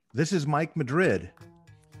This is Mike Madrid.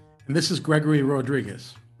 And this is Gregory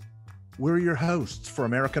Rodriguez. We're your hosts for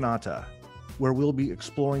Americanata, where we'll be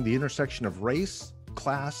exploring the intersection of race,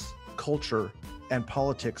 class, culture, and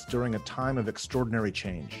politics during a time of extraordinary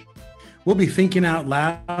change. We'll be thinking out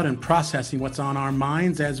loud and processing what's on our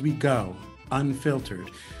minds as we go,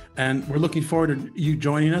 unfiltered. And we're looking forward to you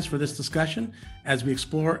joining us for this discussion as we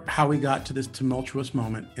explore how we got to this tumultuous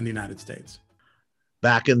moment in the United States.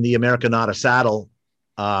 Back in the Americanata saddle.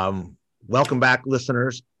 Welcome back,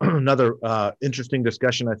 listeners. Another interesting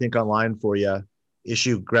discussion, I think, online for you.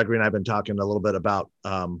 Issue Gregory and I have been talking a little bit about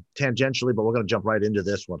tangentially, but we're going to jump right into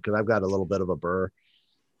this one because I've got a little bit of a burr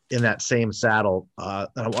in that same saddle, and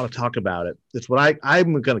I want to talk about it. It's what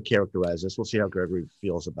I'm going to characterize this. We'll see how Gregory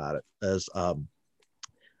feels about it as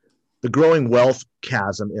the growing wealth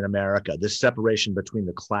chasm in America. This separation between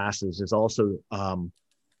the classes is also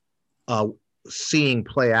seeing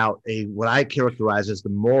play out what I characterize as the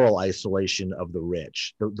moral isolation of the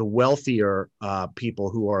rich. The wealthier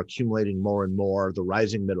people who are accumulating more and more, the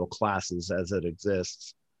rising middle classes as it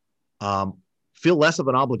exists, feel less of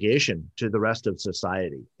an obligation to the rest of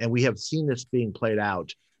society. And we have seen this being played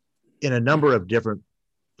out in a number of different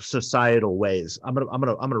societal ways. I'm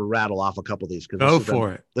gonna rattle off a couple of these because this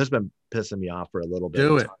has been pissing me off for a little bit.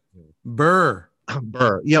 Do it. Burr.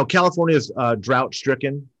 You know, California's drought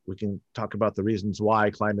stricken. We can talk about the reasons why: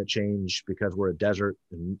 climate change, because we're a desert,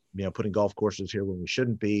 and putting golf courses here when we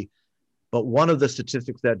shouldn't be. But one of the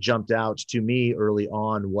statistics that jumped out to me early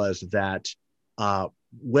on was that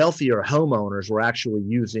wealthier homeowners were actually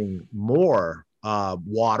using more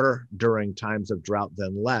water during times of drought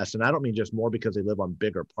than less. And I don't mean just more because they live on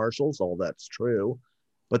bigger parcels, all that's true,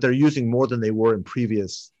 but they're using more than they were in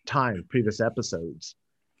previous episodes.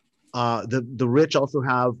 The rich also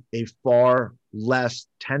have a far less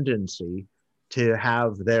tendency to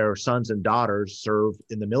have their sons and daughters serve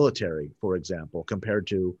in the military, for example, compared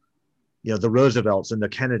to the Roosevelts and the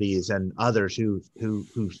Kennedys and others who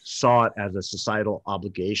saw it as a societal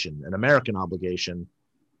obligation, an American obligation,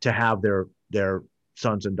 to have their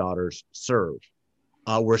sons and daughters serve.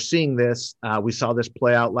 We're seeing this. We saw this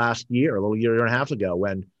play out last year, a little year and a half ago,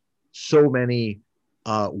 when so many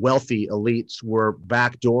wealthy elites were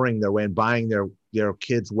backdooring their way and buying their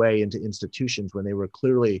kids' way into institutions when they were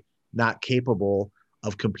clearly not capable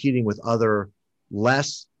of competing with other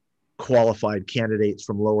less qualified candidates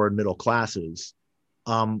from lower and middle classes.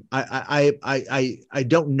 I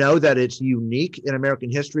don't know that it's unique in American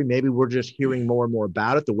history. Maybe we're just hearing more and more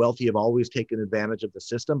about it. The wealthy have always taken advantage of the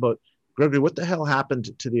system. But Gregory, what the hell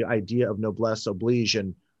happened to the idea of noblesse oblige?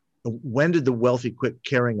 And when did the wealthy quit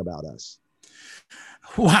caring about us?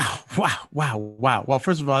 Wow. Well,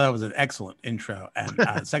 first of all, that was an excellent intro.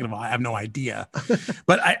 And second of all, I have no idea.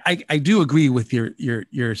 But I do agree with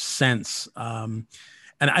your sense. And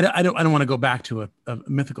I don't want to go back to a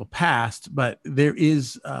mythical past, but there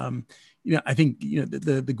is, I think,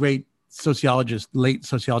 the great late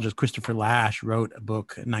sociologist Christopher Lasch wrote a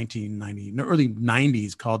book in early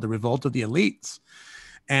 90s called The Revolt of the Elites,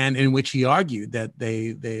 and in which he argued that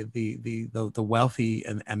the wealthy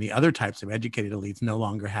and the other types of educated elites no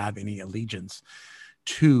longer have any allegiance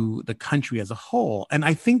to the country as a whole. And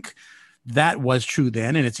I think that was true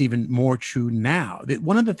then, and it's even more true now.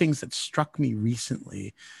 One of the things that struck me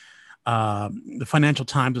recently, the Financial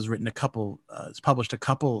Times has published a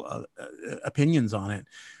couple opinions on it,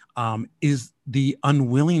 is the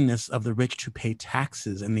unwillingness of the rich to pay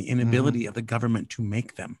taxes and the inability of the government to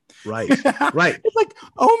make them. Right. It's like,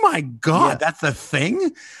 oh my God, that's a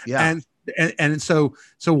thing. Yeah. And so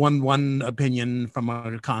one opinion from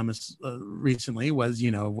an economist recently was,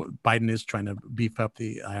 Biden is trying to beef up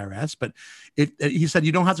the IRS, but he said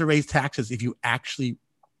you don't have to raise taxes if you actually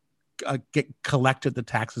get collected the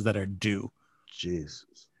taxes that are due. Jesus.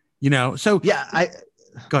 So yeah,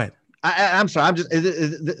 go ahead. I'm sorry. I'm just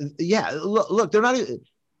Look, they're not.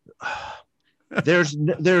 There's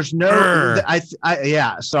no.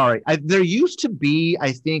 Sorry. There used to be,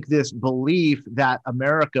 I think, this belief that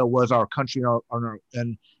America was our country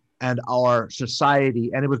and our society,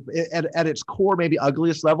 and it was at its core, maybe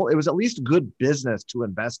ugliest level, it was at least good business to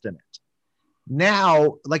invest in it.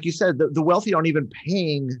 Now, like you said, the wealthy aren't even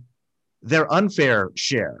paying their unfair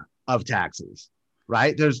share of taxes.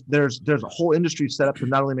 Right? There's a whole industry set up to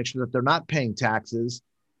not only make sure that they're not paying taxes,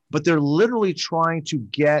 but they're literally trying to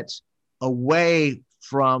get away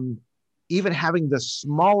from even having the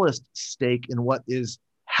smallest stake in what is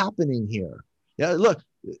happening here. Yeah, look,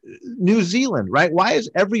 New Zealand, right? Why is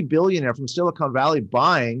every billionaire from Silicon Valley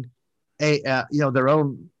buying their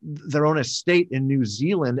own estate in New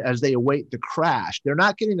Zealand as they await the crash? They're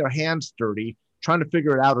not getting their hands dirty trying to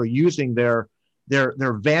figure it out or using their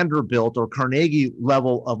their Vanderbilt or Carnegie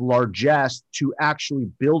level of largesse to actually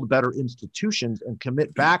build better institutions and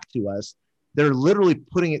commit back to us. They're literally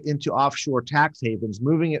putting it into offshore tax havens,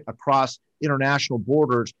 moving it across international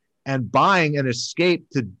borders, and buying an escape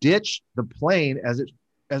to ditch the plane as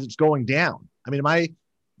it's going down. I mean,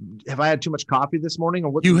 have I had too much coffee this morning, or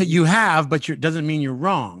what? You have, but doesn't mean you're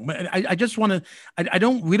wrong. But I just want to.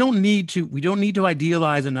 We don't need to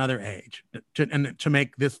idealize another age to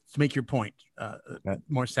make your point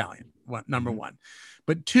more salient. Number one,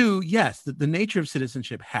 but two, yes, the nature of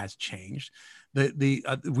citizenship has changed. We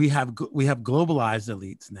have globalized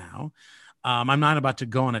elites now. I'm not about to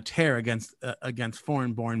go on a tear against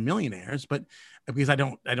foreign-born millionaires, but because I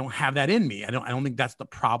don't have that in me. I don't think that's the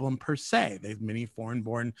problem per se. There's many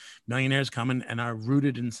foreign-born millionaires come and are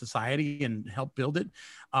rooted in society and help build it.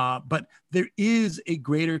 But there is a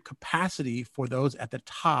greater capacity for those at the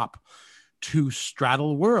top to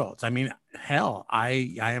straddle worlds. I mean, hell,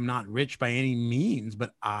 I am not rich by any means,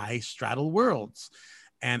 but I straddle worlds.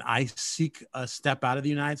 And I seek a step out of the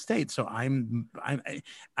United States. So I'm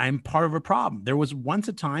part of a problem. There was once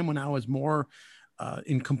a time when I was more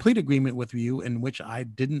in complete agreement with you, in which I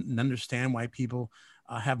didn't understand why people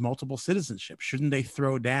have multiple citizenship. Shouldn't they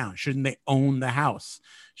throw down? Shouldn't they own the house?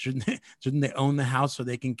 Shouldn't they own the house so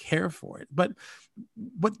they can care for it? But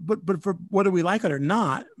for whether we like it or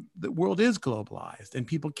not, the world is globalized and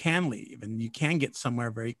people can leave and you can get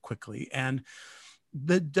somewhere very quickly. And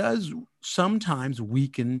that does sometimes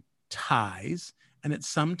weaken ties, and it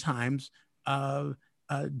sometimes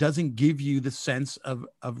doesn't give you the sense of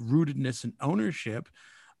rootedness and ownership.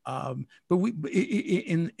 But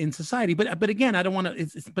in society, but again, I don't want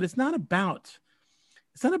to. But it's not about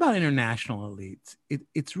international elites.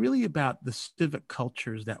 It's really about the civic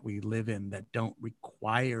cultures that we live in that don't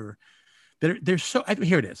require they're so.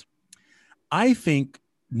 Here it is. I think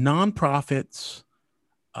nonprofits.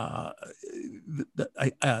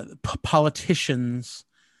 Politicians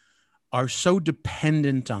are so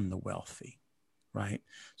dependent on the wealthy, right?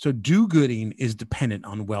 So do-gooding is dependent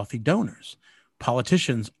on wealthy donors.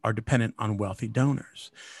 Politicians are dependent on wealthy donors.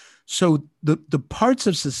 So the parts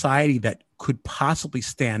of society that could possibly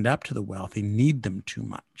stand up to the wealthy need them too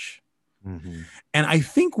much. Mm-hmm. And I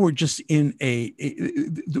think we're just in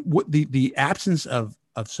the absence of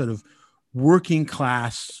sort of working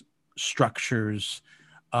class structures,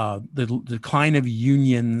 the decline of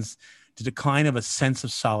unions, the decline of a sense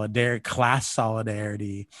of solidarity, class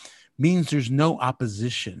solidarity, means there's no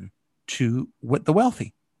opposition to the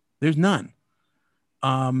wealthy. There's none.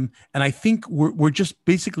 And I think we're just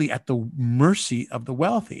basically at the mercy of the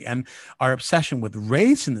wealthy. And our obsession with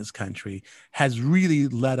race in this country has really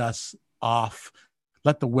let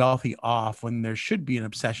the wealthy off when there should be an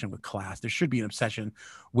obsession with class. There should be an obsession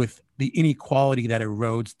with the inequality that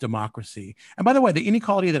erodes democracy. And by the way, the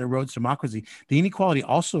inequality that erodes democracy, the inequality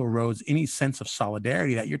also erodes any sense of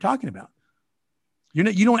solidarity that you're talking about.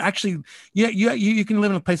 You don't actually, you can live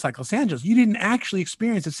in a place like Los Angeles. You didn't actually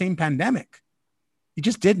experience the same pandemic. You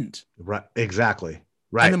just didn't. Right. Exactly.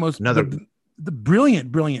 Right. And the most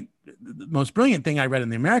brilliant thing I read in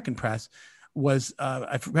the American press was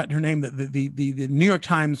I forgot her name, the New York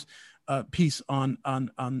Times piece on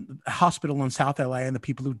a hospital in South LA and the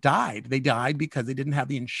people who died. They died because they didn't have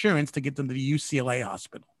the insurance to get them to the UCLA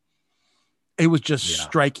hospital. It was just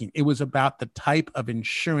striking. It was about the type of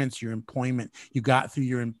insurance you got through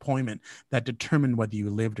your employment that determined whether you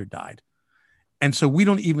lived or died. And so we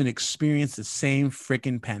don't even experience the same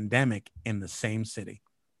freaking pandemic in the same city.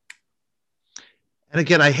 And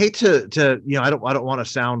again, I hate to I don't want to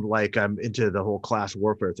sound like I'm into the whole class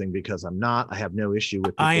warfare thing, because I'm not. I have no issue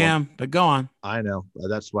with people. I am, but go on. I know.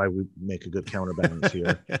 That's why we make a good counterbalance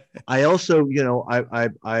here. I also,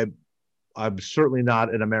 I'm certainly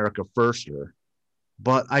not an America firster,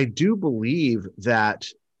 but I do believe that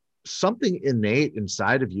something innate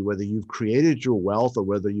inside of you, whether you've created your wealth or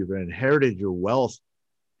whether you've inherited your wealth,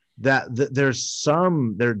 that there's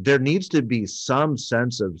there needs to be some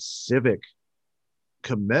sense of civic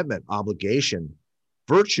commitment, obligation,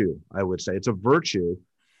 virtue. I would say it's a virtue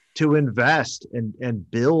to invest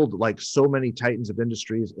and build like so many titans of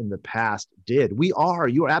industries in the past did.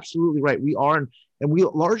 You're absolutely right. We are, and we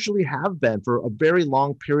largely have been for a very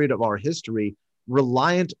long period of our history,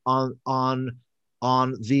 reliant on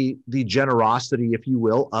the generosity, if you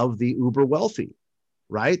will, of the uber wealthy,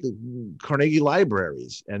 right? The Carnegie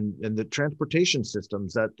libraries and the transportation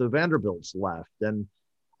systems that the Vanderbilts left. And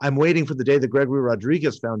I'm waiting for the day the Gregory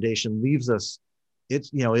Rodriguez Foundation leaves us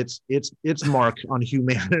its mark on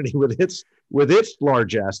humanity with its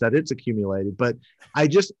largesse that it's accumulated. But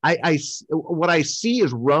what I see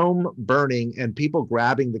is Rome burning and people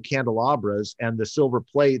grabbing the candelabras and the silver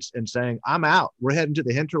plates and saying, I'm out. We're heading to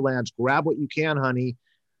the hinterlands. Grab what you can, honey.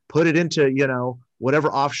 Put it into, whatever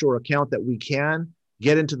offshore account that we can.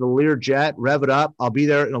 Get into the Lear jet, rev it up. I'll be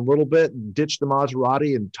there in a little bit and ditch the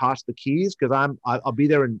Maserati and toss the keys because I'll be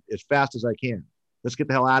there as fast as I can. Let's get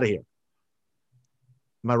the hell out of here.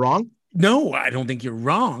 Am I wrong? No, I don't think you're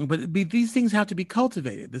wrong, but these things have to be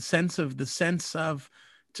cultivated. The sense of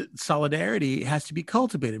solidarity has to be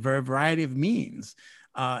cultivated for a variety of means.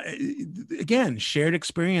 Again, shared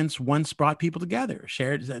experience once brought people together.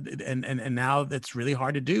 And now that's really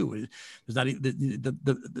hard to do. There's not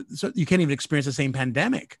so you can't even experience the same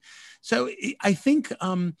pandemic. So I think.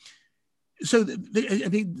 So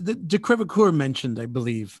de Crevecoeur mentioned, I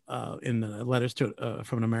believe, in the letters to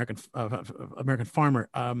from an American farmer,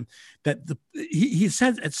 that he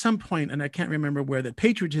said at some point, and I can't remember where, that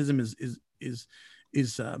patriotism is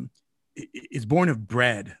born of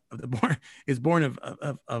bread, is born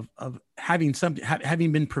of having something,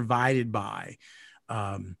 having been provided by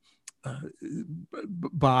the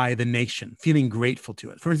nation, feeling grateful to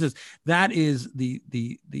it. For instance, that is the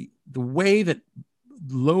way that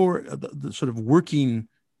the sort of working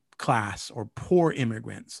class or poor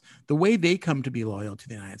immigrants, the way they come to be loyal to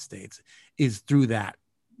the United States is through that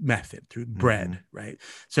method, through bread, right?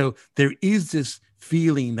 So there is this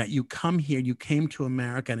feeling that you come here, you came to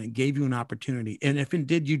America and it gave you an opportunity. And if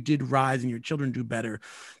indeed you did rise and your children do better,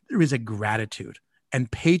 there is a gratitude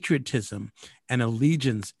and patriotism and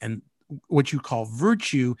allegiance and what you call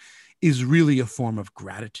virtue is really a form of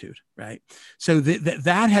gratitude, right? So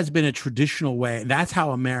that has been a traditional way. And that's how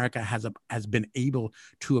America has been able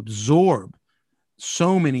to absorb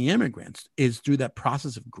so many immigrants, is through that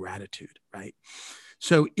process of gratitude, right?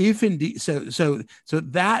 So if indeed, so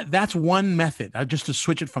that's one method. Just to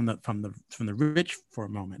switch it from the rich for a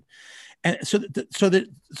moment, and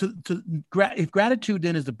if gratitude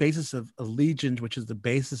then is the basis of allegiance, which is the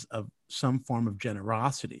basis of some form of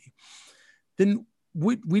generosity, then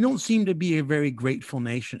we don't seem to be a very grateful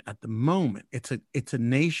nation at the moment. It's a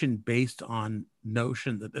nation based on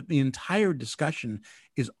notion that the entire discussion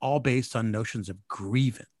is all based on notions of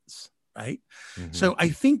grievance, right? Mm-hmm. So I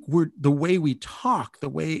think the way we talk, the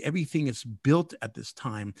way everything is built at this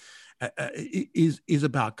time, is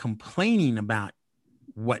about complaining about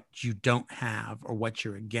what you don't have or what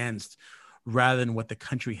you're against, rather than what the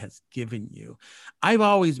country has given you. I've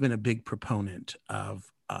always been a big proponent of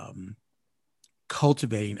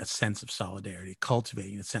cultivating a sense of solidarity,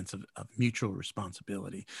 cultivating a sense of mutual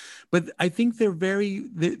responsibility. But I think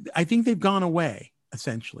I think they've gone away,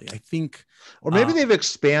 essentially. I think, or maybe they've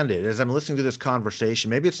expanded. As I'm listening to this conversation,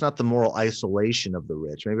 maybe it's not the moral isolation of the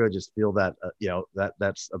rich. Maybe I just feel that,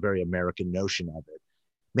 that's a very American notion of it.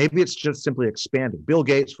 Maybe it's just simply expanding. Bill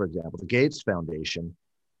Gates, for example, the Gates Foundation,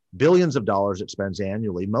 billions of dollars it spends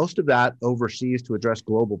annually, most of that overseas to address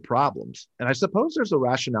global problems. And I suppose there's a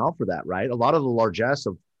rationale for that, right? A lot of the largesse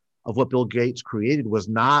of what Bill Gates created was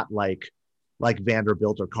not like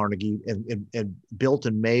Vanderbilt or Carnegie and built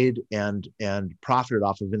and made and profited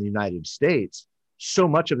off of in the United States. So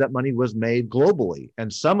much of that money was made globally.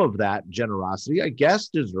 And some of that generosity, I guess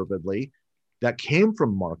deservedly, that came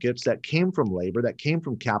from markets, that came from labor, that came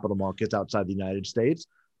from capital markets outside the United States,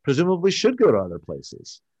 presumably should go to other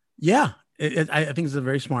places. Yeah, I think it's a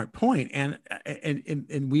very smart point, and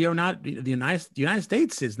we are not, the United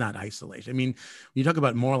States is not isolated. I mean, when you talk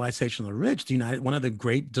about moralization of the rich, one of the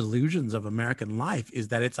great delusions of American life is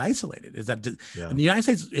that it's isolated. Is that the United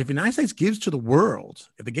States, if the United States gives to the world,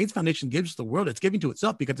 if the Gates Foundation gives to the world, it's giving to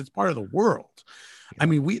itself because it's part of the world. I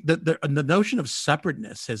mean, the notion of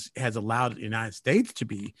separateness has allowed the United States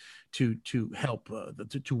to help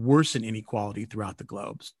to worsen inequality throughout the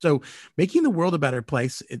globe. So making the world a better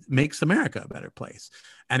place, it makes America a better place,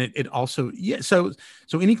 and it also So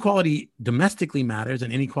inequality domestically matters,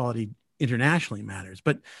 and inequality internationally matters.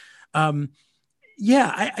 But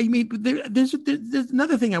I mean, there's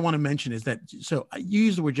another thing I want to mention is that, so you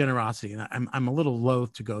use the word generosity, and I'm a little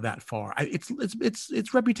loath to go that far.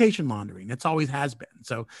 It's reputation laundering. It's always has been.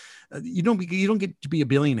 So you don't get to be a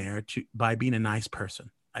billionaire by being a nice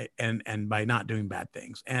person, and by not doing bad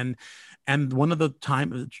things. And one of the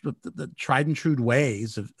tried and true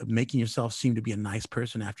ways of making yourself seem to be a nice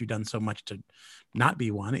person after you've done so much to not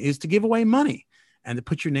be one is to give away money and to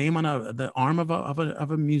put your name on the arm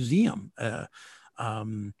of a museum.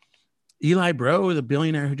 Eli Bro, the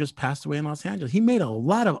billionaire who just passed away in Los Angeles, he made a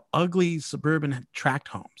lot of ugly suburban tract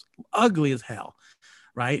homes, ugly as hell.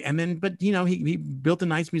 right? And then, but he built a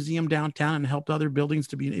nice museum downtown and helped other buildings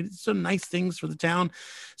to be. It's some nice things for the town.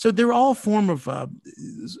 So they're all form of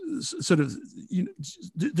sort of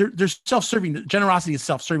they're self-serving. Generosity is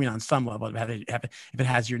self-serving on some level if it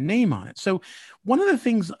has your name on it. So one of the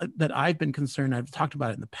things that I've been concerned, I've talked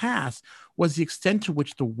about it in the past, was the extent to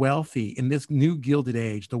which the wealthy in this new Gilded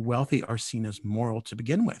Age, the wealthy are seen as moral to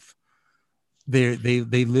begin with.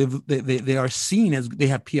 They are seen as, they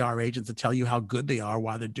have PR agents that tell you how good they are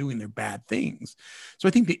while they're doing their bad things. So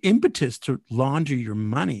I think the impetus to launder your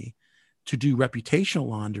money, to do reputational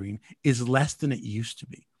laundering, is less than it used to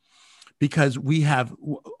be, because we have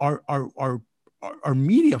our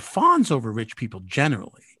media fawns over rich people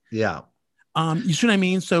generally. Yeah. You see what I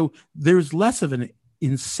mean? So there's less of an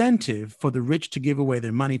incentive for the rich to give away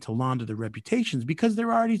their money to launder their reputations, because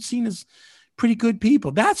they're already seen as pretty good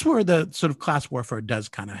people. That's where the sort of class warfare does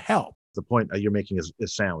kind of help. The point you're making is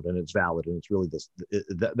sound, and it's valid, and it's really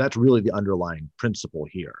that's really the underlying principle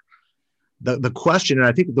here. The question, and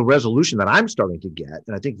I think the resolution that I'm starting to get,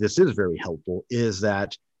 and I think this is very helpful, is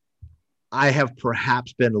that I have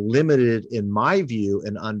perhaps been limited in my view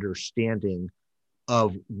and understanding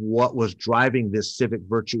of what was driving this civic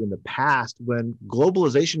virtue in the past, when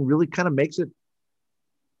globalization really kind of makes it,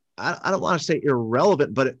 I don't want to say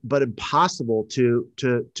irrelevant, but impossible to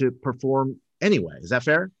perform anyway. Is that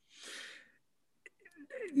fair?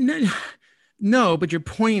 No, but you're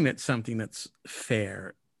pointing at something that's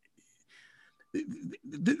fair.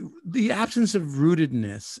 The absence of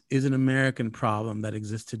rootedness is an American problem that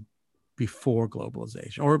existed before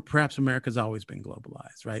globalization, or perhaps America's always been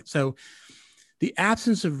globalized, right? So the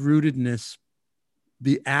absence of rootedness,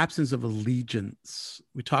 the absence of allegiance,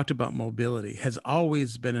 we talked about mobility, has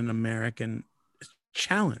always been an American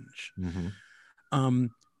challenge. Mm-hmm.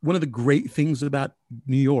 One of the great things about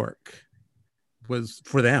New York was,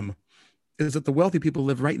 for them, is that the wealthy people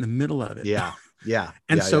live right in the middle of it. Yeah.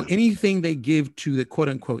 Anything they give to the quote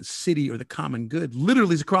unquote city or the common good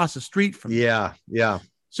literally is across the street from them. Yeah.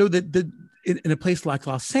 So in a place like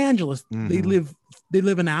Los Angeles, mm-hmm. they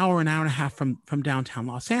live an hour and a half from downtown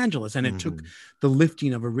Los Angeles. And it took the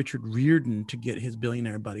lifting of a Richard Riordan to get his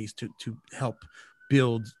billionaire buddies to help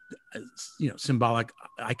build, symbolic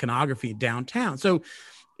iconography downtown. So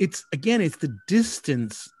it's the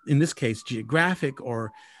distance, in this case, geographic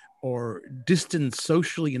or distance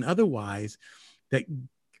socially and otherwise, that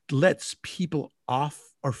lets people off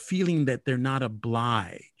or feeling that they're not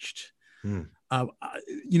obliged. I've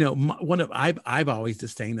always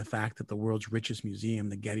disdained the fact that the world's richest museum,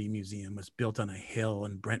 the Getty Museum, was built on a hill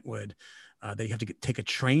in Brentwood that you have to take a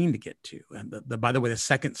train to get to. And by the way, the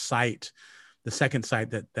second site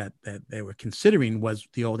that they were considering was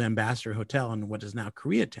the old Ambassador Hotel in what is now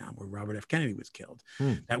Koreatown, where Robert F. Kennedy was killed.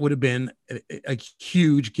 That would have been a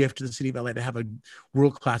huge gift to the city of LA to have a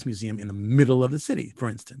world-class museum in the middle of the city, for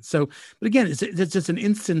instance. So, but again, it's just an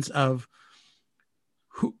instance of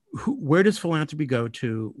where does philanthropy go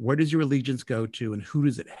to? Where does your allegiance go to? And who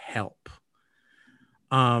does it help?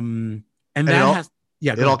 It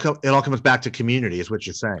all comes back to community, is what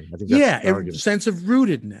you're saying. I think that's a sense of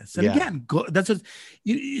rootedness, and again, that's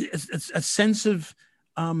a sense of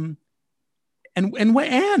and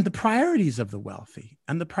the priorities of the wealthy,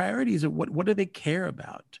 and the priorities of what do they care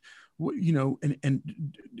about, and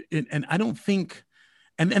I don't think.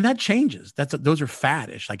 And that changes. Those are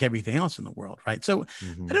faddish, like everything else in the world, right? So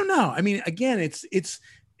I don't know. I mean, again,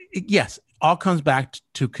 yes, all comes back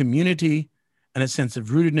to community and a sense of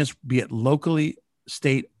rootedness, be it locally,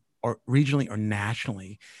 state, or regionally, or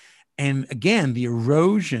nationally. And again, the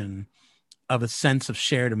erosion of a sense of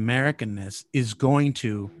shared Americanness is going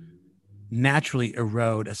to naturally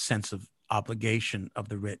erode a sense of obligation of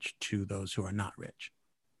the rich to those who are not rich,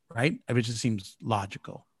 right? I mean, it just seems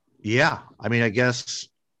logical. Yeah. I mean, I guess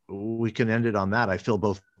we can end it on that. I feel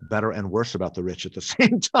both better and worse about the rich at the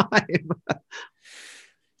same time.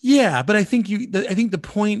 Yeah. But I think the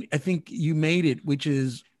point you made it, which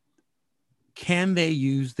is, can they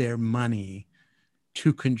use their money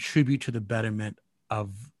to contribute to the betterment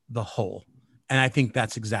of the whole? And I think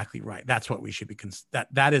that's exactly right. That's what we should be,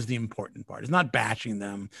 that is the important part. It's not bashing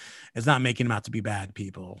them. It's not making them out to be bad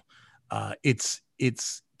people. It's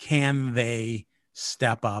can they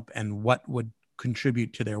step up, and what would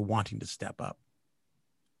contribute to their wanting to step up?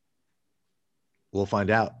 We'll find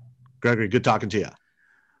out. Gregory, good talking to you.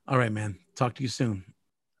 All right, man. Talk to you soon.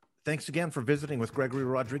 Thanks again for visiting with Gregory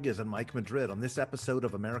Rodriguez and Mike Madrid on this episode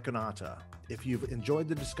of Americanata. If you've enjoyed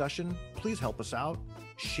the discussion, please help us out,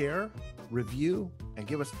 share, review, and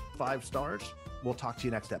give us 5 stars. We'll talk to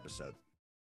you next episode.